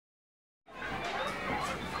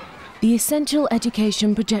The Essential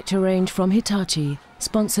Education projector range from Hitachi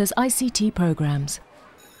sponsors ICT programs.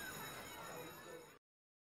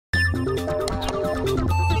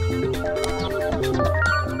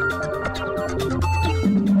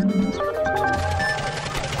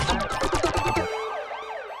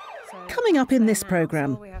 Coming up in this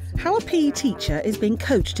programme, how a PE teacher is being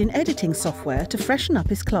coached in editing software to freshen up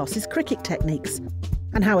his class's cricket techniques,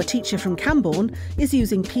 and how a teacher from Camborne is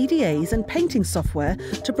using PDAs and painting software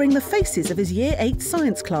to bring the faces of his Year 8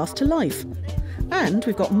 science class to life. And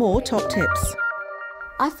we've got more top tips.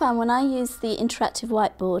 I found when I use the interactive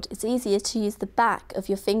whiteboard, it's easier to use the back of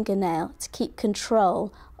your fingernail to keep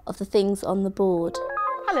control of the things on the board.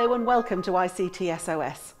 Hello and welcome to ICT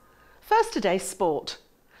SOS. First today, sport.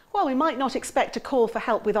 Well, we might not expect a call for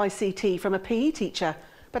help with ICT from a PE teacher,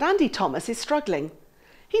 but Andy Thomas is struggling.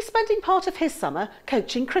 He's spending part of his summer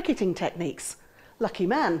coaching cricketing techniques. Lucky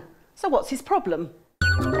man. So what's his problem?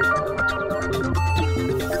 I've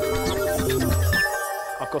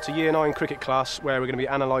got a Year 9 cricket class where we're going to be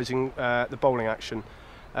analysing the bowling action.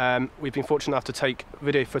 We've been fortunate enough to take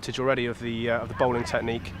video footage already of the bowling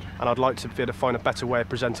technique, and I'd like to be able to find a better way of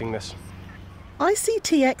presenting this.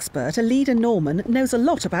 ICT expert Alida Norman knows a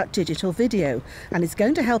lot about digital video and is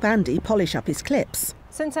going to help Andy polish up his clips.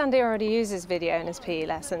 Since Andy already uses video in his PE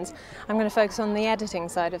lessons, I'm going to focus on the editing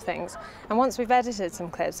side of things. And once we've edited some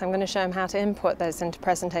clips, I'm going to show him how to input those into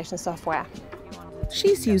presentation software.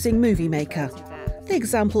 She's using Movie Maker. The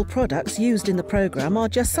example products used in the programme are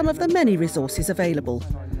just some of the many resources available.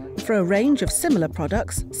 For a range of similar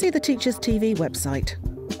products, see the Teachers TV website.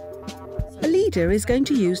 Alida is going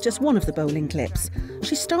to use just one of the bowling clips.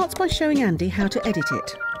 She starts by showing Andy how to edit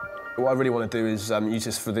it. What I really want to do is use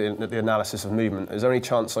this for the analysis of movement. Is there any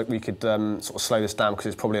chance we could sort of slow this down because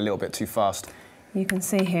it's probably a little bit too fast? You can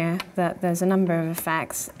see here that there's a number of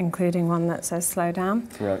effects, including one that says slow down.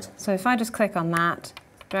 Right. So if I just click on that,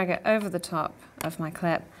 drag it over the top of my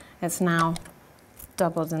clip, it's now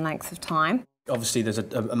doubled in length of time. Obviously there's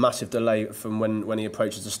a massive delay from when he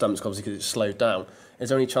approaches the stumps, obviously because it's slowed down. Is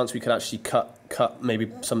there any chance we could actually cut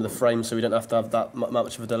maybe some of the frames so we don't have to have that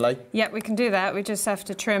much of a delay? Yeah, we can do that. We just have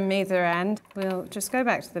to trim either end. We'll just go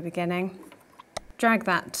back to the beginning, drag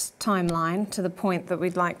that timeline to the point that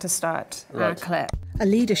we'd like to start our clip.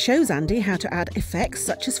 Alida shows Andy how to add effects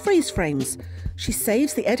such as freeze frames. She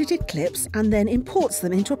saves the edited clips and then imports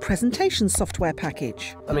them into a presentation software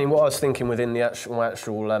package. I mean, what I was thinking within the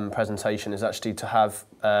actual presentation is actually to have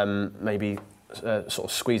maybe sort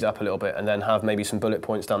of squeeze it up a little bit and then have maybe some bullet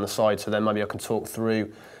points down the side, so then maybe I can talk through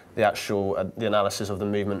the actual the analysis of the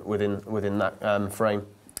movement within that frame.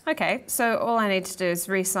 Okay, so all I need to do is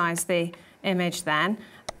resize the image then,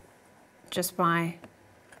 just by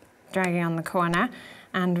dragging on the corner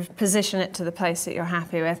and position it to the place that you're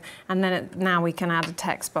happy with, and then now we can add a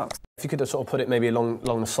text box. If you could sort of put it maybe along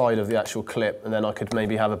the side of the actual clip, and then I could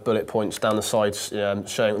maybe have a bullet points down the sides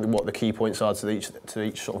showing what the key points are to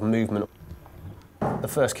each sort of movement. The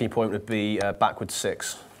first key point would be backward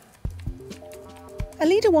 6.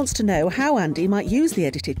 Alida wants to know how Andy might use the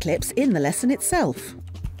edited clips in the lesson itself.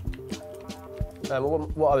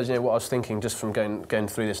 What I was thinking just from going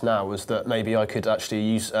through this now was that maybe I could actually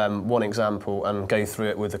use one example and go through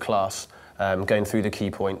it with the class, going through the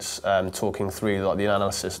key points, talking through the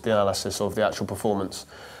analysis of the actual performance.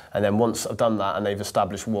 And then once I've done that and they've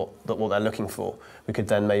established what they're looking for, we could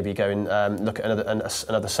then maybe go and look at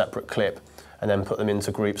another separate clip and then put them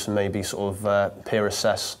into groups and maybe sort of peer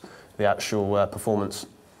assess the actual performance.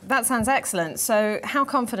 That sounds excellent. So how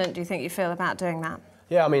confident do you think you feel about doing that?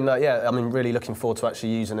 Yeah, I'm really looking forward to actually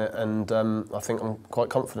using it, and I think I'm quite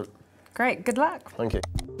confident. Great, good luck. Thank you.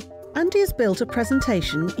 Andy has built a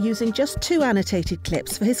presentation using just 2 annotated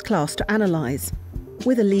clips for his class to analyse.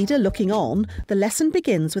 With Alida looking on, the lesson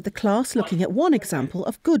begins with the class looking at one example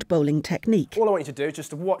of good bowling technique. All I want you to do is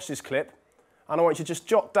just to watch this clip, and I want you to just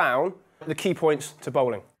jot down the key points to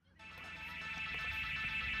bowling.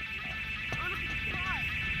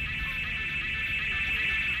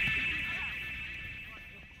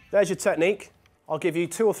 There's your technique. I'll give you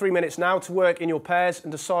 2 or 3 minutes now to work in your pairs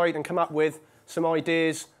and decide and come up with some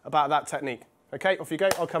ideas about that technique. Okay, off you go.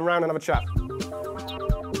 I'll come round and have a chat.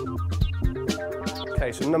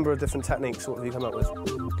 Okay, so a number of different techniques. What have you come up with?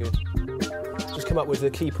 Good. Just come up with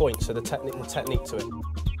the key points, so the technique to it.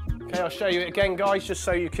 Okay, I'll show you it again, guys, just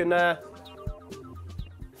so you can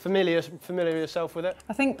familiar yourself with it.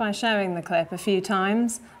 I think by showing the clip a few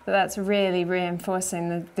times, that's really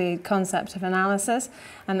reinforcing the concept of analysis,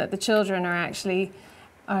 and that the children are actually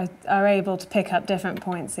are able to pick up different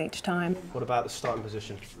points each time. What about the starting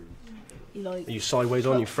position? Are you sideways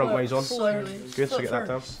on, you front ways on? Good, so get that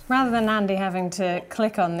down. Rather than Andy having to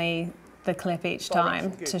click on the clip each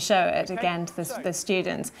time to show it again to the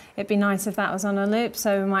students, it'd be nice if that was on a loop,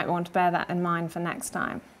 so we might want to bear that in mind for next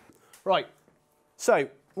time. Right, so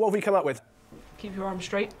what have we come up with? Keep your arms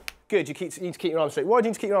straight. Good, you need to keep your arms straight. Why do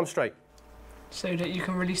you need to keep your arms straight? So that you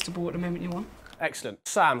can release the ball at the moment you want. Excellent.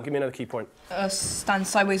 Sam, give me another key point. Stand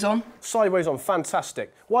sideways on. Sideways on,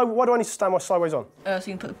 fantastic. Why do I need to stand sideways on? So you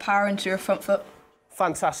can put the power into your front foot.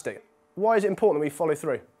 Fantastic. Why is it important that we follow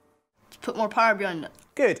through? To put more power behind it.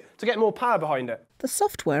 Good, to get more power behind it. The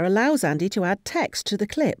software allows Andy to add text to the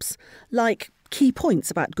clips, like key points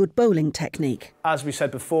about good bowling technique. As we said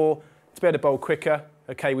before, to be able to bowl quicker,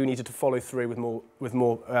 okay, we needed to follow through with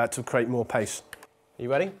more to create more pace. Are you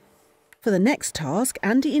ready? For the next task,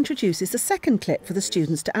 Andy introduces the second clip for the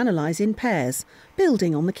students to analyse in pairs,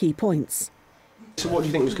 building on the key points. So what do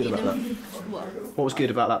you think was good about that? What was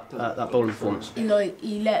good about that bowling performance? He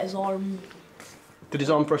let his arm... Did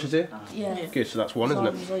his arm brush his ear? Yeah. Good, so that's one, isn't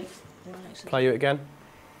it? Play you again.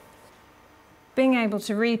 Being able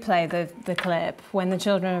to replay the clip when the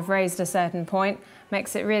children have raised a certain point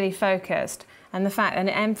makes it really focused, and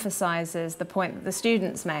it emphasises the point that the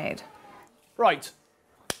students made. Right.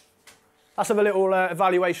 Let's have a little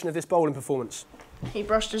evaluation of this bowling performance. He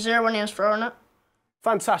brushed his ear when he was throwing it.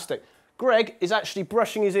 Fantastic. Greg is actually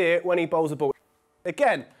brushing his ear when he bowls the ball.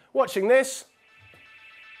 Again, watching this.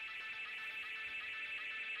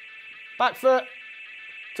 Back foot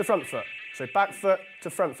to front foot. So back foot to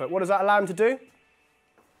front foot. What does that allow him to do?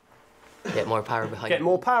 Get more power behind it. Get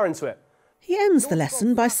more power into it. He ends the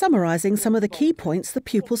lesson by summarising some of the key points the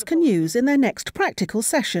pupils can use in their next practical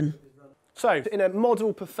session. So, in a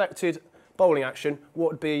model perfected bowling action,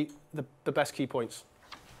 what would be the best key points?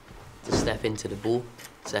 To step into the ball,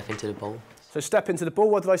 step into the bowl. So step into the ball,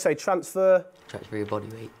 what did I say? Transfer? Transfer your body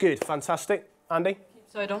weight. Good, fantastic. Andy?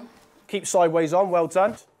 Keep side on. Keep sideways on, well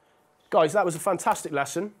done. Guys, that was a fantastic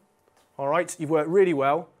lesson. All right, you've worked really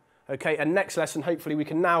well. Okay, and next lesson, hopefully we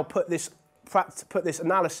can now put this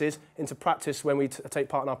analysis into practice when we take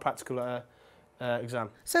part in our practical exam.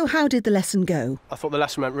 So how did the lesson go? I thought the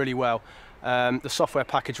lesson went really well. The software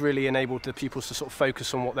package really enabled the pupils to sort of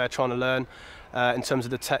focus on what they're trying to learn in terms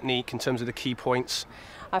of the technique, in terms of the key points.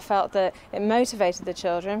 I felt that it motivated the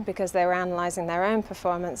children because they were analysing their own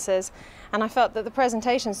performances, and I felt that the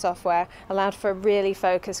presentation software allowed for a really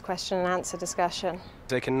focused question and answer discussion.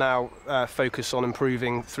 They can now focus on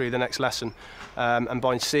improving through the next lesson, and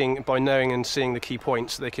by knowing and seeing the key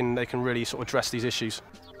points, they can really sort of address these issues.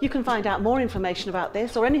 You can find out more information about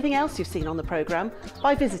this or anything else you've seen on the programme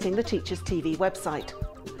by visiting the Teachers TV website.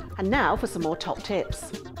 And now for some more top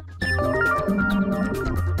tips.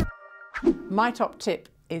 My top tip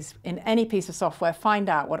is, in any piece of software, find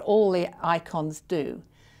out what all the icons do.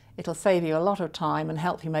 It'll save you a lot of time and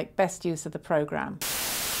help you make best use of the programme.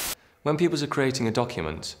 When pupils are creating a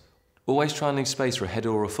document, always try and leave space for a header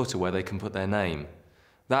or a footer where they can put their name.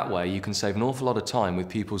 That way you can save an awful lot of time with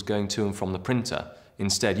pupils going to and from the printer.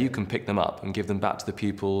 Instead, you can pick them up and give them back to the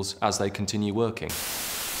pupils as they continue working.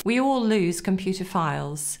 We all lose computer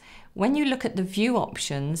files. When you look at the view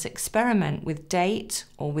options, experiment with date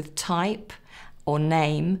or with type or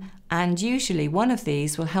name, and usually one of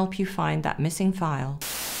these will help you find that missing file.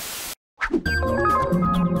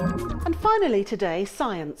 And finally today,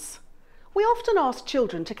 science. We often ask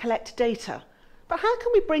children to collect data, but how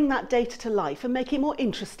can we bring that data to life and make it more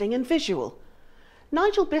interesting and visual?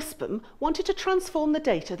 Nigel Bispham wanted to transform the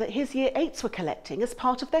data that his Year 8s were collecting as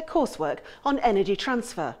part of their coursework on energy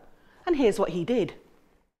transfer. And here's what he did.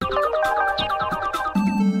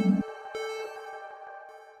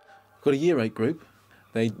 Got a Year 8 group.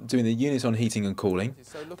 They're doing the unit on heating and cooling.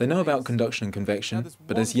 They know about conduction and convection,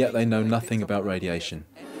 but as yet they know nothing about radiation.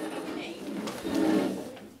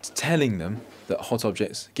 Telling them that hot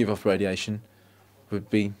objects give off radiation would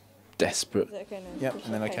be desperate. Yep,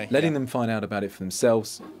 and then okay. Letting them find out about it for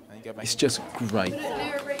themselves, it's just great.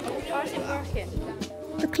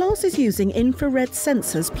 The class is using infrared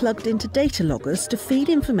sensors plugged into data loggers to feed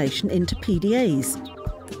information into PDAs.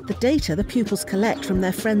 The data the pupils collect from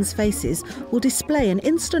their friends' faces will display an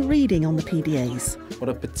instant reading on the PDAs. What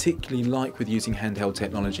I particularly like with using handheld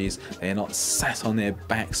technology is they're not sat on their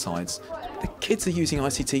backsides. The kids are using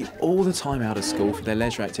ICT all the time out of school for their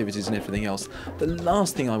leisure activities and everything else. The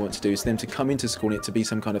last thing I want to do is for them to come into school and it to be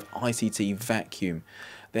some kind of ICT vacuum.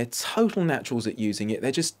 They're total naturals at using it.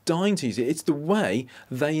 They're just dying to use it. It's the way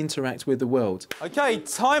they interact with the world. OK,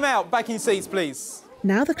 time out. Back in seats, please.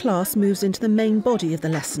 Now the class moves into the main body of the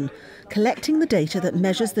lesson, collecting the data that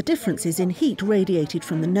measures the differences in heat radiated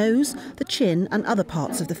from the nose, the chin and other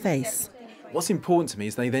parts of the face. What's important to me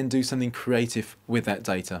is they then do something creative with that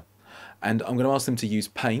data. And I'm going to ask them to use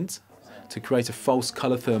paint to create a false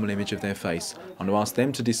colour thermal image of their face. I'm going to ask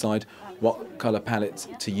them to decide what colour palette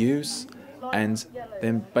to use and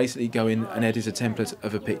then basically go in and edit a template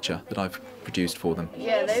of a picture that I've produced for them.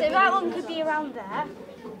 Yeah, so that one could be around there.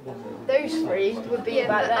 Those three would be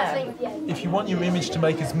about there. If you want your image to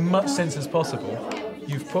make as much sense as possible,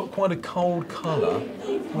 you've put quite a cold colour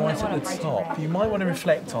right at the top. You might want to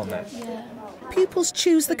reflect on that. Pupils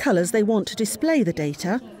choose the colours they want to display the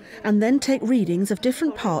data and then take readings of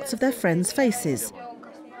different parts of their friends' faces.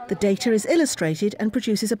 The data is illustrated and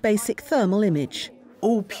produces a basic thermal image.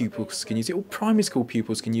 All pupils can use it, all primary school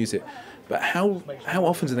pupils can use it, but how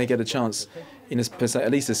often do they get a chance in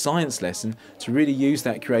at least a science lesson to really use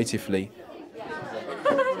that creatively?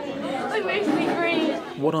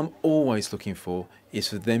 What I'm always looking for is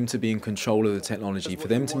for them to be in control of the technology, for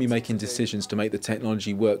them to be making decisions to make the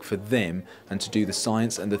technology work for them and to do the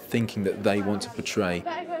science and the thinking that they want to portray.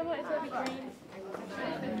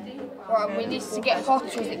 Right, we need to get hotter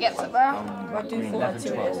as it gets up there. I do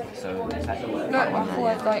 42 years.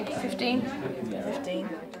 No, like 15. 15.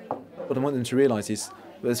 What I want them to realise is,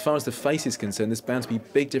 as far as the face is concerned, there's bound to be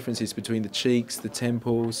big differences between the cheeks, the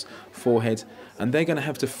temples, forehead, and they're going to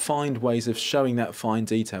have to find ways of showing that fine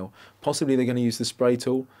detail. Possibly they're going to use the spray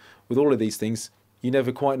tool. With all of these things, you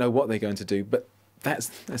never quite know what they're going to do, but that's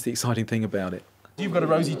the exciting thing about it. You've got a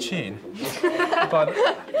rosy chin, but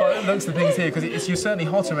it looks the things here, because you're certainly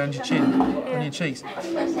hot around your chin, on your cheeks.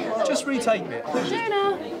 Just retake it.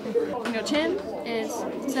 Shona! Your chin is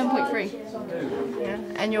 7.3. Yeah.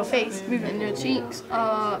 And your face movement in your cheeks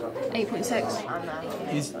are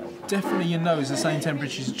 8.6. Is definitely your nose the same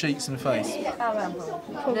temperature as your cheeks and face? It's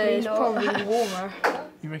probably warmer.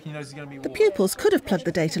 You reckon your nose is going to be warmer? The pupils could have plugged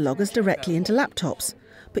the data loggers directly into laptops,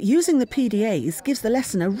 but using the PDAs gives the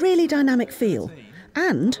lesson a really dynamic feel.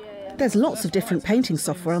 And there's lots of different painting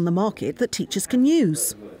software on the market that teachers can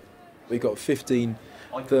use. We've got 15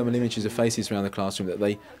 thermal images of faces around the classroom that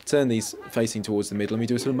they turn these facing towards the middle, and we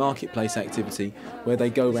do a sort of marketplace activity where they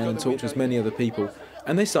go around and talk to as many other people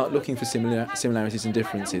and they start looking for similarities and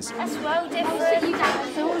differences. That's well different.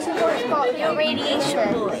 Your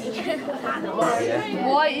radiation.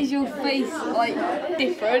 Why is your face like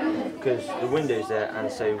different? Because the window's there,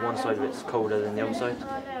 and so one side of it's colder than the other side.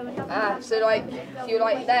 Ah, so like you're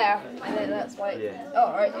like there, and then that's why. Yeah.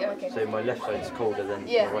 Oh right, yeah, okay. So my left side's colder than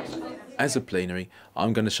my right side. As a plenary,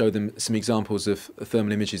 I'm going to show them some examples of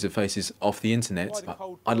thermal images of faces off the internet.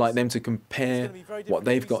 I'd like them to compare what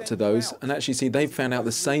they've got to those and actually see they've found out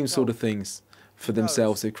the same sort of things for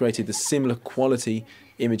themselves. They've created the similar quality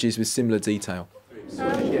images with similar detail.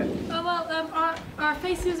 Our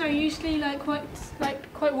faces are usually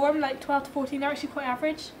quite warm, like 12 to 14. They're actually quite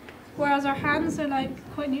average, whereas our hands are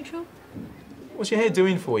like quite neutral. What's your hair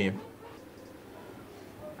doing for you?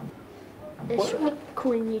 It's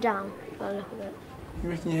cooling you down a little bit. You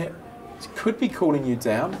reckon your hair could be cooling you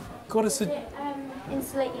down? Got to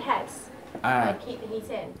insulate your heads and keep the heat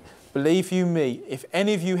in. Believe you me, if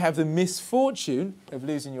any of you have the misfortune of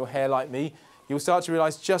losing your hair like me, you'll start to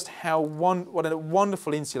realise just what a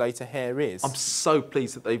wonderful insulator hair is. I'm so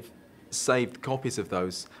pleased that they've saved copies of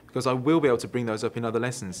those, because I will be able to bring those up in other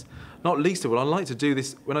lessons. Not least of all, I like to do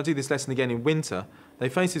this, when I do this lesson again in winter, their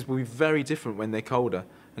faces will be very different when they're colder.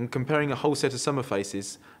 And comparing a whole set of summer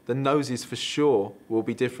faces, the noses for sure will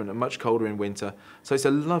be different and much colder in winter. So it's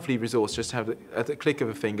a lovely resource just to have at the click of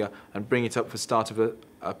a finger and bring it up for start of a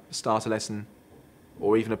starter lesson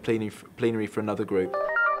or even a plenary for another group.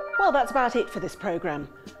 Well, that's about it for this programme.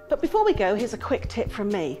 But before we go, here's a quick tip from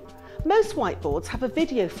me. Most whiteboards have a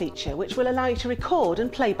video feature which will allow you to record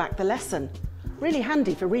and play back the lesson. Really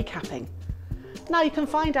handy for recapping. Now you can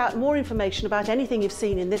find out more information about anything you've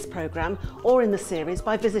seen in this programme or in the series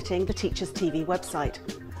by visiting the Teachers TV website.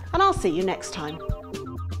 And I'll see you next time.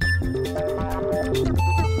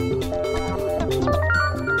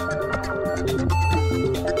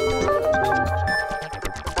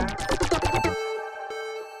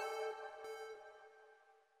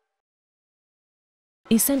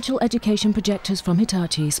 Essential education projectors from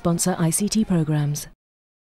Hitachi sponsor ICT programs.